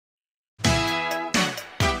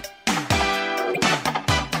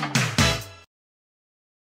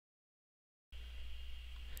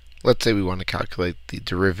let's say we want to calculate the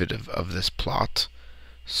derivative of this plot.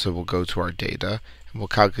 So we'll go to our data and we'll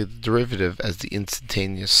calculate the derivative as the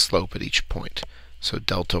instantaneous slope at each point. So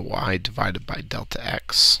delta y divided by delta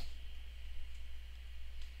x.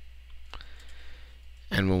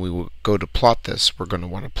 And when we go to plot this, we're going to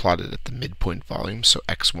want to plot it at the midpoint volume, so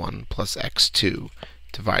x1 plus x2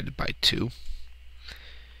 divided by 2.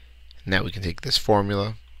 Now we can take this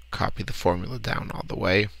formula, copy the formula down all the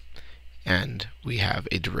way, and we have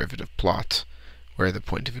a derivative plot where the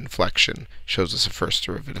point of inflection shows us a first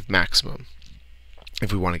derivative maximum.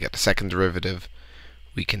 If we want to get a second derivative,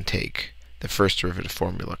 we can take the first derivative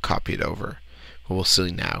formula, copy it over. What we'll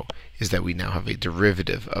see now is that we now have a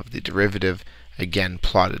derivative of the derivative, again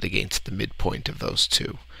plotted against the midpoint of those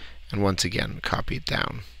two. And once again, copy it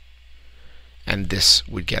down. And this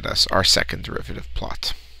would get us our second derivative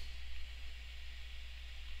plot.